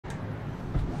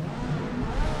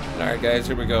Alright guys,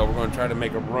 here we go. We're going to try to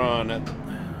make a run at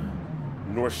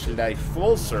Nordschleife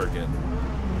full circuit.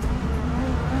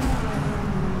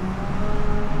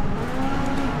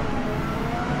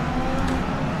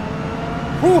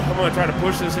 Whew, I'm going to try to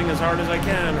push this thing as hard as I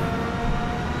can.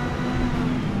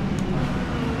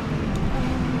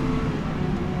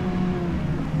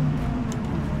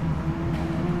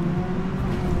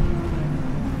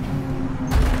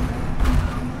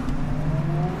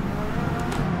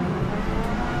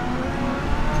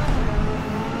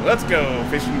 Let's go,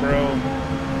 fishing bro.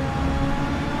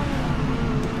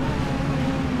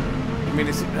 I mean,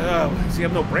 does he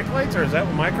have no brake lights, or is that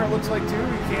what my car looks like too?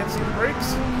 You can't see the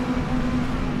brakes?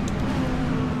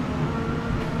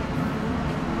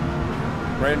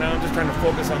 Right now, I'm just trying to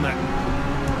focus on that.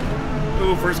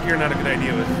 Ooh, first gear, not a good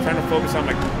idea. But trying to focus on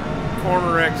my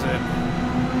corner exit.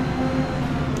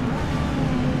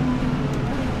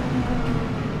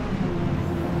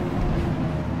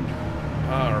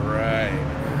 All right.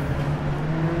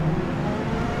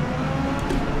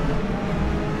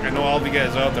 I know all of you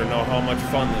guys out there know how much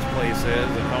fun this place is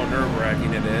and how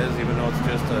nerve-wracking it is, even though it's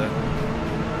just a...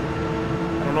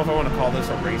 I don't know if I want to call this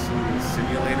a racing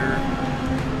simulator,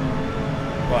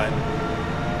 but...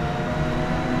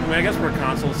 I mean, I guess we're a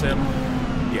console sim.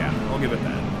 Yeah, I'll give it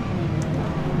that.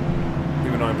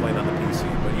 Even though I'm playing on the PC,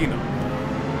 but you know.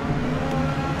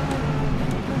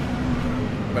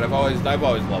 But I've always loved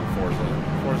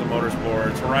Forza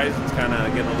Motorsports. Horizon's kind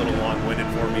of getting a little long-winded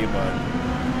for me, but...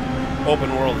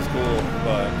 Open world is cool,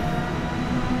 but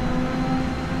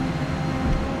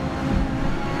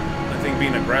I think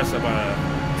being aggressive on a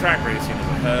track racing is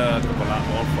a heck of a lot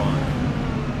more fun.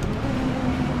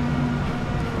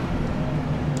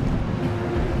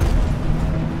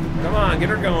 Come on, get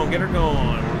her going, get her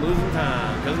going. We're losing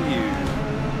time because of you.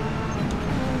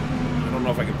 I don't know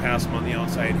if I can pass him on the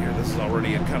outside here. This is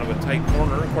already a kind of a tight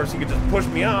corner. Of course, he could just push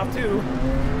me off, too.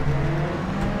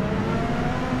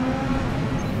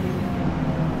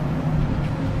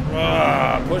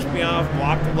 Push me off,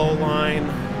 block the low line.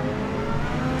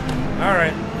 All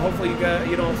right, hopefully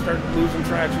you don't start losing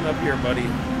traction up here, buddy.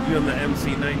 You and the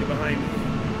MC90 behind me.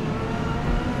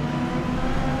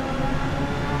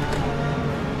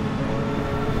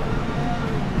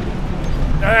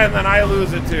 And then I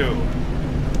lose it too.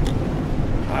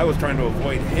 I was trying to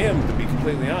avoid him, to be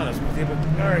completely honest with you. But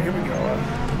all right, here we go.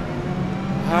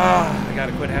 I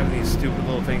gotta quit having these stupid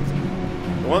little things.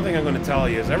 The one thing I'm going to tell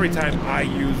you is every time I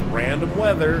use random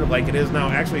weather, like it is now,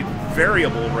 actually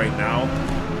variable right now,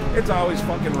 it's always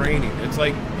fucking raining. It's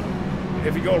like,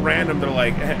 if you go random, they're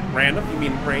like, random? You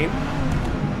mean rain?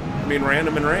 I mean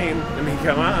random and rain. I mean,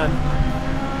 come on.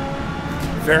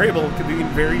 Variable could be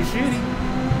very shitty.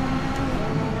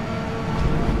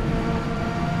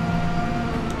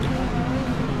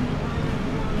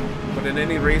 But in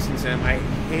any racing sim, I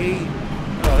hate...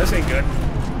 Oh, this ain't good.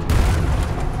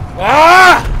 Ah!